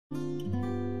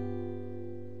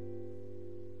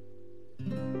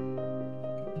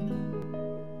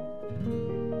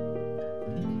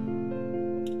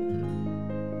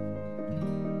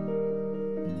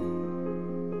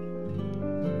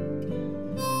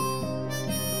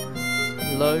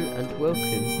Hello and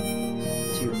welcome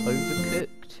to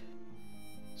Overcooked.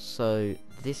 So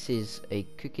this is a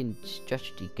cooking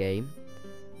strategy game,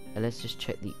 and let's just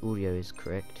check the audio is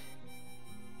correct.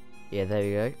 Yeah, there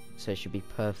we go. So it should be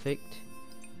perfect.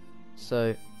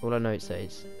 So all I know it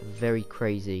says very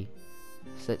crazy.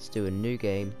 So let's do a new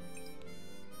game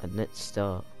and let's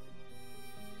start.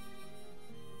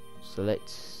 So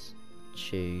let's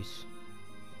choose.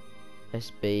 Let's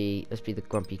be the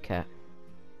grumpy cat.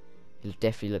 He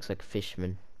definitely looks like a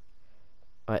fisherman.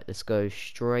 Alright, let's go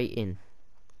straight in.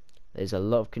 There's a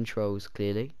lot of controls,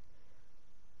 clearly.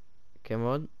 Come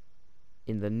on.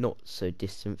 In the not so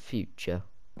distant future.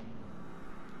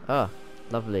 Ah,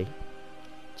 lovely.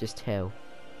 Just hell.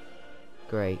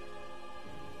 Great.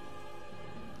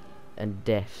 And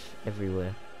death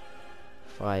everywhere.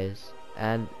 Fires.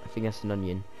 And I think that's an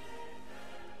onion.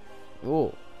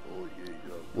 Oh.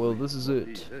 Well, this is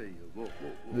it.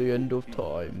 The end of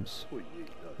times.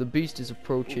 The beast is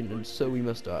approaching, and so we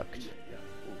must act.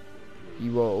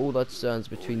 You are all that stands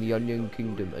between the Onion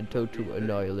Kingdom and total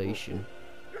annihilation.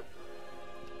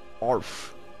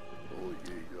 Arf!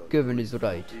 Kevin is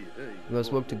right. We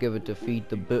must work together to feed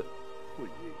the bit.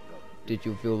 Did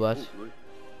you feel that?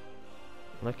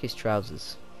 I like his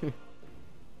trousers.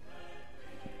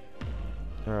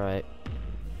 Alright.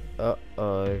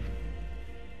 Uh-oh.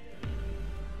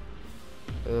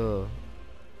 Oh.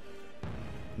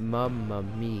 Mamma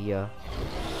mia.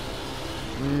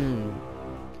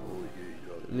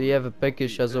 The ever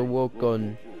peckish has awoke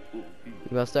on.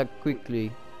 We must act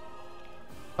quickly.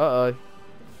 Uh-oh.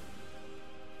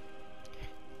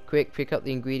 Quick, pick up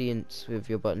the ingredients with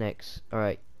your button X.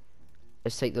 Alright.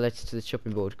 Let's take the lettuce to the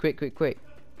chopping board. Quick, quick, quick.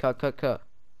 Cut.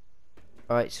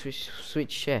 Alright,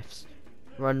 switch chefs.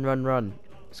 Run.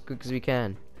 As quick as we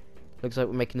can. Looks like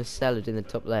we're making a salad in the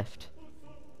top left.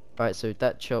 Alright, so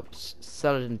that chops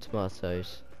salad and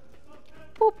tomatoes.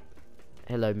 Boop.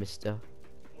 Hello, mister.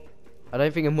 I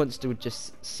don't think a monster would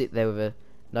just sit there with a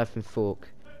knife and fork.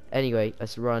 Anyway,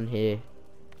 let's run here.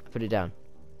 Put it down.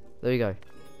 There we go.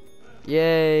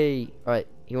 Yay! Alright,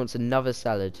 he wants another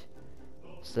salad.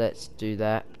 So let's do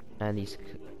that. And he's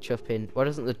chopping. Why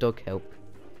doesn't the dog help?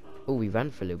 Oh, we ran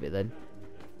for a little bit then.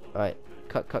 Alright,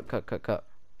 cut.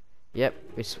 Yep,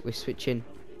 we're switching.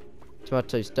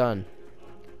 Tomatoes done.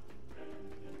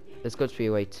 There's got to be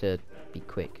a way to be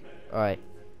quick. Alright.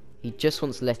 He just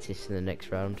wants lettuce in the next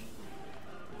round.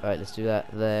 Alright, let's do that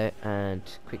there. And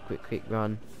quick,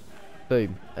 run.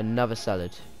 Boom. Another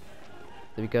salad.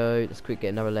 There we go. Let's quick get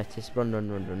another lettuce.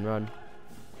 Run.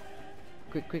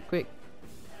 Quick.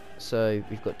 So,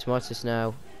 we've got tomatoes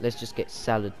now. Let's just get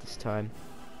salad this time.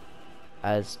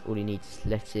 As all he needs is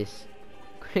lettuce.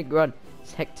 Quick run.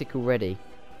 It's hectic already.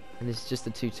 And this is just a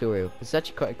tutorial. It's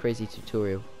actually quite a crazy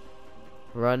tutorial.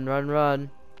 Run.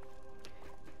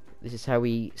 This is how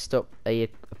we stop a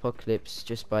apocalypse,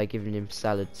 just by giving him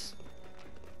salads.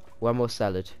 One more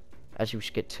salad. Actually, we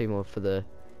should get two more for the...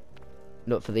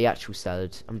 Not for the actual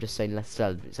salad. I'm just saying less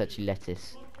salad, but it's actually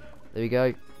lettuce. There we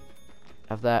go.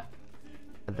 Have that.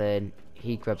 And then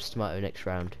he grabs tomato next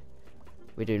round.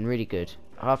 We're doing really good.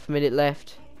 Half a minute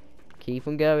left. Keep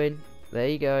on going. There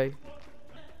you go.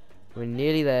 We're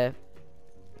nearly there.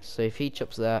 So if he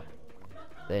chops that,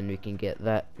 then we can get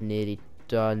that nearly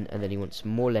done. And then he wants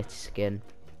more lettuce again.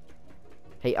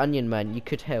 Hey, Onion Man, you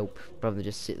could help rather than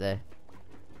just sit there.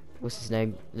 What's his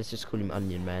name? Let's just call him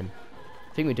Onion Man.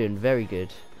 I think we're doing very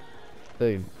good.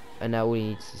 Boom. And now all he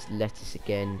needs is lettuce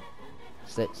again.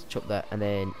 So let's chop that, and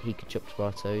then he can chop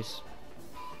tomatoes.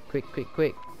 Quick.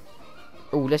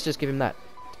 Oh, let's just give him that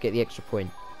to get the extra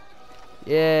point.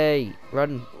 Yay!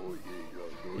 Run.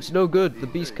 It's no good. The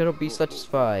beast cannot be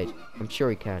satisfied. I'm sure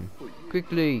he can.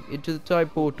 Quickly, into the time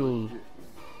portal.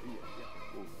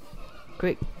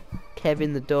 Quick.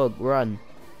 Kevin the dog, run.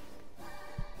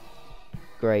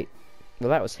 Great. Well,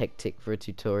 that was hectic for a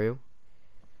tutorial.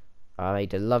 I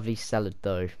made a lovely salad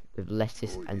though, with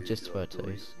lettuce and just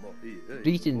tomatoes.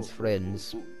 Greetings,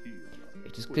 friends.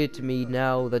 It is clear to me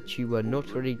now that you were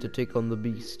not ready to take on the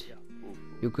beast.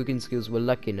 Your cooking skills were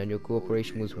lacking and your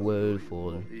cooperation was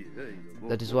woeful.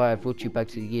 That is why I brought you back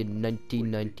to the year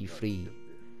 1993.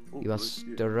 You must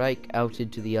strike out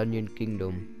into the Onion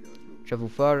Kingdom. Travel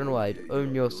far and wide,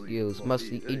 own your skills, master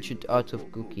the ancient art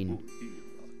of cooking.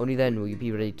 Only then will you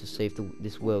be ready to save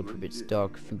this world from its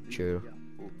dark future.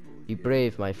 Be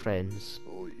brave, my friends,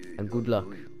 and good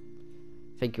luck.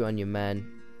 Thank you, Onion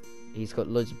Man. He's got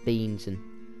loads of beans, and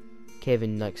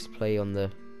Kevin likes to play on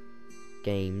the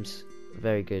games.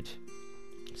 Very good.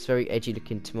 It's very edgy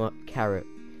looking carrot.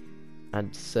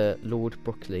 And Sir Lord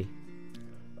Broccoli.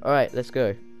 Alright, let's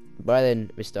go. Bye then,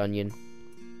 Mr. Onion.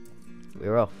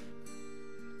 We're off.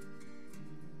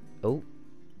 Oh,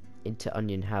 into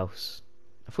onion house.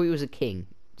 I thought he was a king.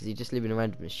 Does he just live in a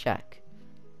random shack?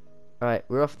 Alright,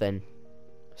 we're off then.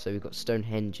 So we've got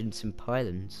Stonehenge and some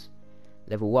pylons.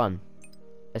 Level 1.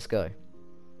 Let's go.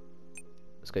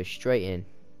 Let's go straight in.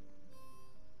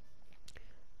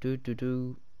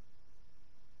 Do.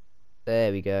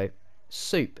 There we go.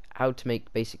 Soup. How to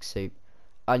make basic soup.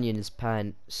 Onions,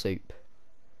 pan, soup.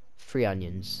 3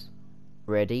 onions.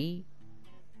 Ready?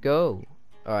 Go.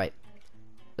 Alright.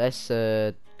 Let's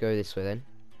go this way then.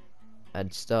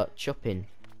 And start chopping.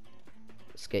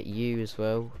 Let's get you as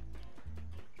well.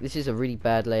 This is a really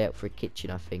bad layout for a kitchen,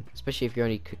 I think. Especially if you're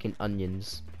only cooking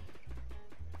onions.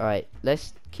 Alright,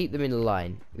 let's keep them in a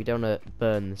line. We don't want to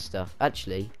burn the stuff.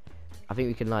 Actually, I think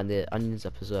we can line the onions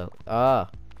up as well. Ah!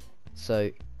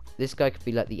 So, this guy could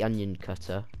be like the onion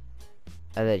cutter.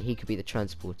 And then he could be the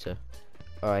transporter.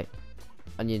 Alright.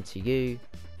 Onion to you.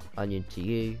 Onion to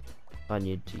you.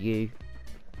 Onion to you.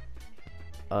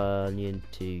 Onion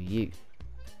to you.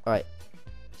 Alright.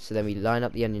 So then we line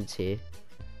up the onions here.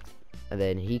 And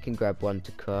then he can grab one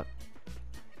to cut.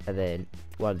 And then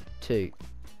 1, 2,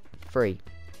 3.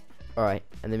 Alright.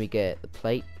 And then we get the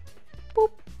plate.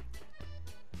 Boop.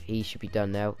 He should be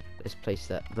done now. Let's place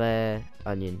that there.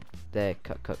 Onion there.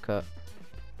 Cut.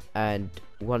 And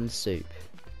 1 soup.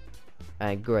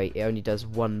 And great. It only does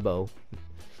 1 bowl.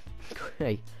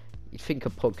 Great. You'd think a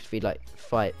pot could feed like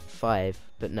 5.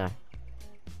 But no.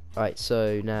 Alright.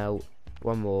 So now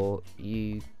 1 more.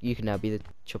 You can now be the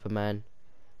chopper man.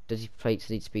 Dirty plates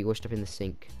need to be washed up in the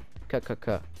sink.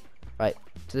 Cut. Right,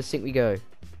 to the sink we go.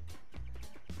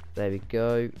 There we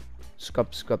go.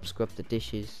 Scrub the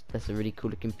dishes. That's a really cool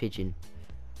looking pigeon.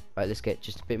 Right, let's get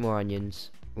just a bit more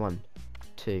onions. 1,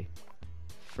 2,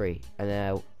 3. And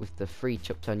now with the 3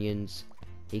 chopped onions,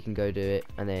 he can go do it.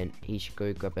 And then he should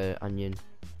go grab an onion.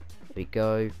 There we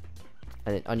go.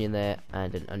 And then onion there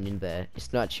and an onion there.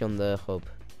 It's not actually on the hob.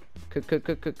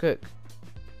 Cook.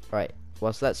 Right,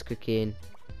 whilst that's cooking,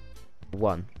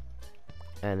 1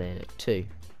 and then 2.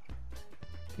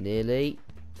 Nearly.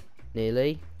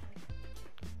 There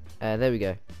we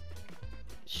go.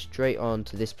 Straight on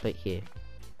to this plate here.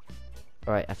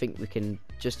 Alright, I think we can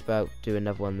just about do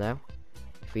another one now.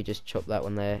 If we just chop that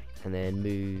one there and then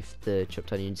move the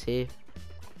chopped onions here.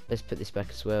 Let's put this back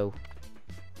as well.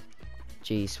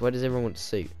 Jeez, why does everyone want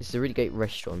soup? This is a really great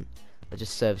restaurant that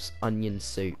just serves onion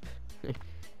soup.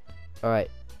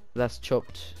 Alright, that's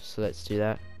chopped, so let's do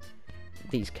that.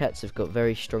 These cats have got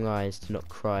very strong eyes to not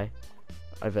cry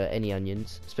over any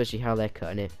onions, especially how they're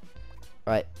cutting it.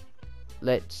 Right,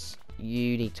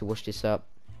 you need to wash this up,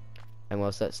 and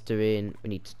whilst that's doing, we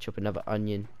need to chop another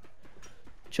onion.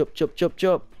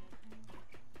 Chop.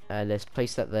 And let's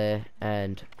place that there,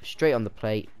 and straight on the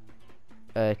plate.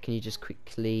 Can you just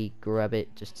quickly grab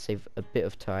it, just to save a bit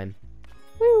of time?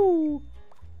 Woo!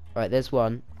 Right, there's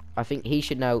 1. I think they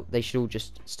should all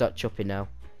just start chopping now.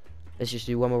 Let's just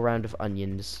do 1 more round of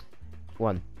onions.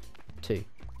 1, 2.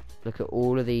 Look at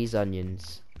all of these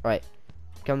onions. Right,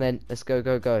 come then. Let's go.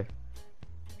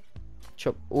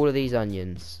 Chop all of these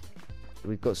onions.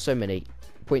 We've got so many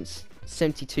points.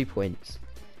 72 points.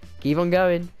 Keep on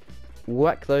going.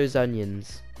 Whack those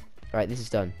onions. Right, this is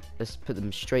done. Let's put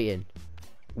them straight in.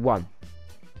 1.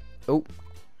 Oh,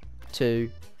 2,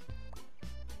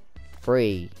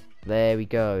 3. There we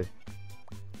go.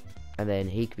 And then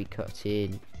he could be cut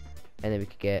in. And then we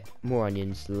could get more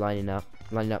onions lining up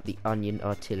the onion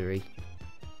artillery.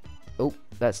 Oh,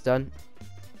 that's done.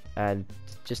 And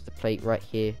just the plate right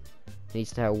here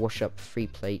needs to have wash up 3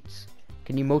 plates.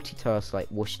 Can you multitask like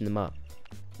washing them up?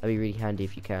 That'd be really handy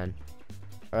if you can.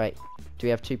 Alright, do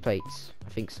we have 2 plates? I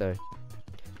think so.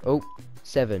 Oh,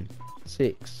 7,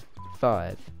 6,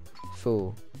 5,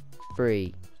 4,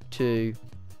 3, 2,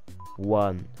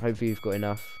 1. Hopefully you've got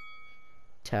enough.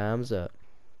 Time's up.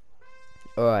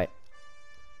 Alright.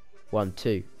 1,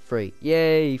 2, 3.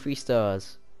 Yay! 3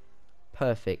 stars.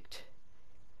 Perfect.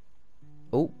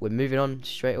 Oh, we're moving on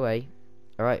straight away.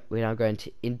 Alright, we're now going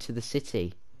into the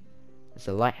city. There's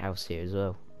a lighthouse here as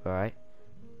well. Alright.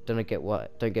 Don't get why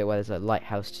there's a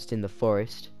lighthouse just in the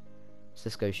forest. So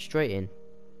let's go straight in.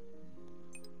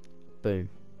 Boom.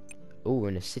 Oh, we're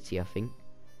in a city, I think.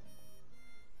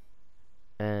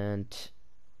 And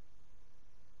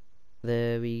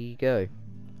there we go.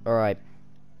 Alright.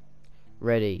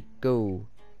 Ready, go.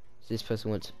 So this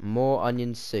person wants more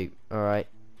onion soup. Alright.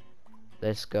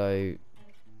 Let's go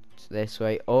this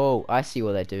way. Oh, I see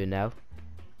what they're doing now.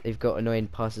 They've got annoying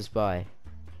passers-by.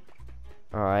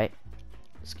 Alright.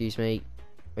 Excuse me.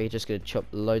 We're just going to chop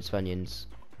loads of onions.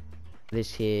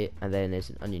 This here, and then there's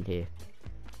an onion here.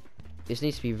 This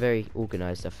needs to be very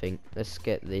organised, I think. Let's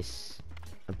get this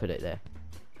and put it there.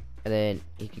 and then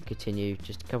he can continue.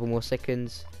 Just a couple more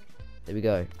seconds. There we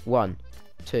go. 1,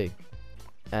 2,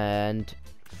 and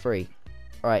 3.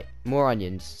 Alright, more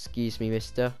onions. Excuse me,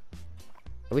 mister.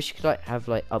 I wish you could like have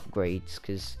like upgrades,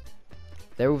 because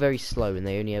they're all very slow and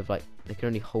they only have like, they can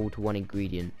only hold one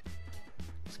ingredient.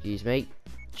 Excuse me.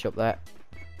 Chop that.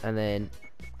 And then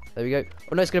there we go.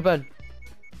 Oh no, it's gonna burn.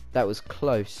 That was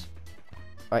close.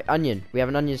 Alright, onion. We have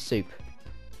an onion soup.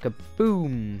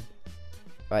 Kaboom.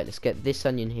 Alright, let's get this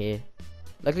onion here.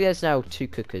 Luckily there's now 2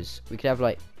 cookers. We could have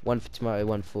like 1 for tomato,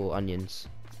 1 for onions.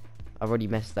 I've already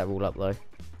messed that all up though.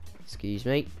 Excuse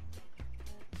me.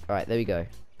 Alright, there we go.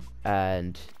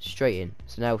 And straight in.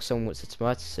 So now someone wants a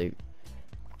tomato soup.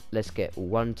 Let's get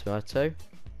 1 tomato.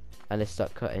 And let's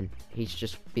start cutting. He should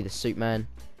just be the soup man.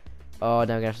 Oh,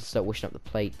 now we're gonna have to start washing up the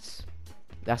plates.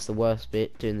 That's the worst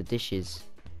bit, doing the dishes.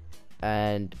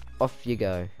 And off you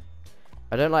go.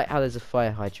 I don't like how there's a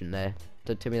fire hydrant there.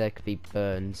 Don't tell me there could be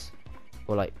burns.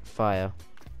 Or like fire.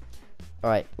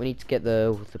 Alright, we need to get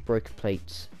the broken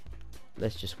plates.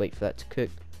 Let's just wait for that to cook.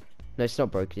 No, it's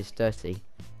not broken, it's dirty.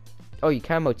 Oh, you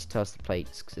can multitask the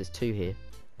plates, because there's 2 here.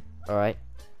 Alright.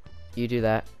 You do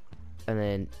that. And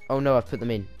then... Oh no, I've put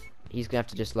them in. He's going to have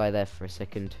to just lie there for a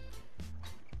second.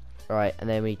 Alright, and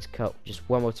then we need to cut just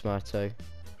 1 more tomato.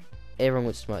 Everyone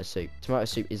wants tomato soup. Tomato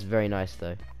soup is very nice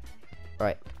though.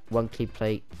 Alright, 1 key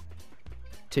plate.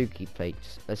 2 key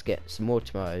plates. Let's get some more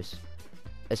tomatoes.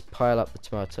 Let's pile up the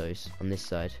tomatoes on this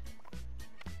side.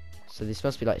 So this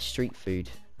must be like street food.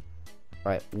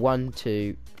 Alright, 1,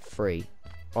 2, 3.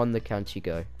 On the count you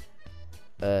go.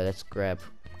 Let's grab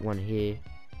 1 here.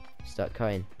 Start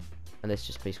cutting. And let's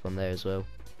just place 1 there as well.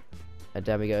 And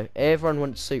down we go. Everyone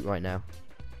wants soup right now.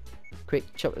 Quick,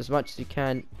 chop as much as you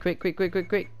can. Quick, quick, quick, quick,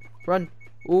 quick. Run.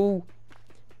 Ooh.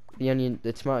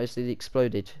 The tomatoes nearly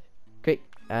exploded. Quick.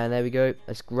 And there we go.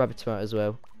 Let's grab a tomato as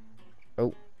well.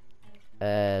 Oh.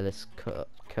 Let's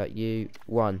cut you.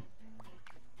 1.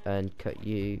 And cut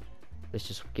you. Let's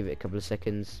just give it a couple of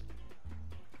seconds.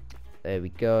 There we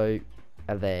go.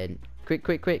 And then, quick,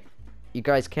 quick, quick. You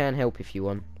guys can help if you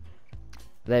want.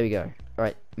 There we go.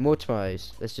 Alright, more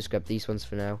tomatoes. Let's just grab these ones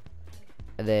for now.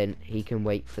 And then he can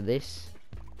wait for this.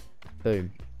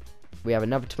 Boom. We have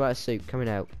another tomato soup coming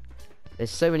out.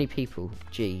 There's so many people.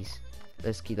 Jeez.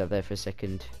 Let's keep that there for a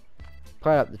second.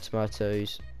 Pile up the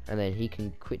tomatoes. And then he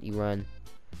can quickly run.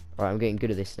 Alright, I'm getting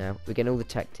good at this now. We're getting all the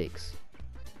tactics.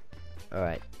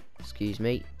 Alright. Excuse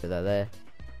me. Put that there.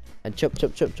 And chop,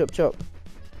 chop, chop, chop, chop.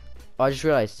 I just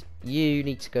realised. You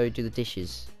need to go do the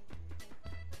dishes.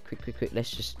 Quick, quick, quick.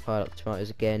 Let's just pile up tomatoes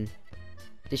again.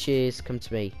 Dishes, come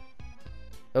to me.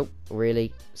 Oh,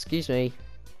 really? Excuse me.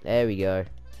 There we go.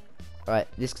 Alright,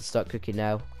 this can start cooking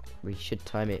now. We should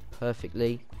time it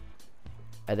perfectly.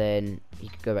 And then you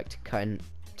can go back to cutting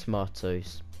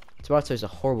tomatoes. Tomatoes are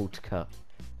horrible to cut.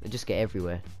 They just get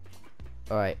everywhere.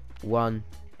 Alright, 1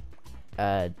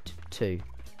 and 2.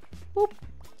 Whoop.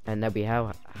 And now we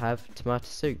have tomato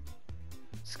soup.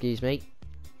 Excuse me.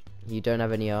 You don't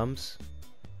have any arms.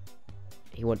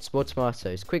 He wants more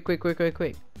tomatoes. Quick, quick, quick, quick,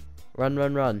 quick. Run,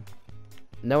 run, run.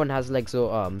 No one has legs or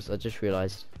arms, I just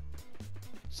realised.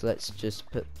 So let's just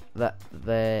put that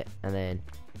there, and then...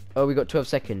 Oh, we got 12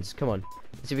 seconds. Come on.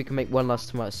 Let's see if we can make 1 last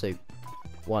tomato soup.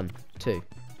 1, 2.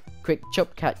 Quick,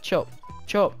 chop, cat, chop.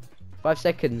 Chop. 5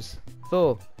 seconds.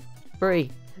 4,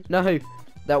 3. No.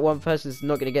 That one person's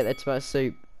not going to get their tomato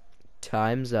soup.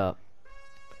 Time's up.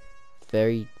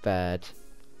 Very bad.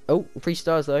 Oh, 3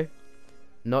 stars though.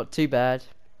 Not too bad.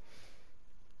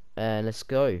 And let's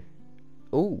go.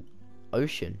 Oh,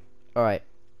 ocean. Alright.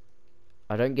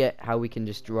 I don't get how we can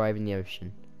just drive in the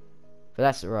ocean. But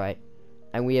that's alright.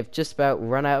 And we have just about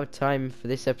run out of time for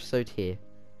this episode here.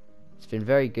 It's been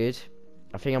very good.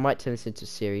 I think I might turn this into a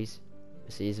series.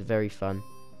 This is very fun.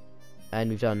 And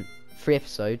we've done 3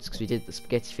 episodes because we did the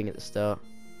spaghetti thing at the start.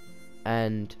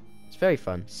 And it's very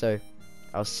fun. So,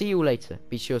 I'll see you all later.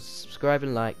 Be sure to subscribe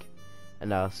and like.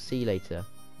 And I'll see you later.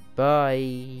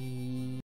 Bye.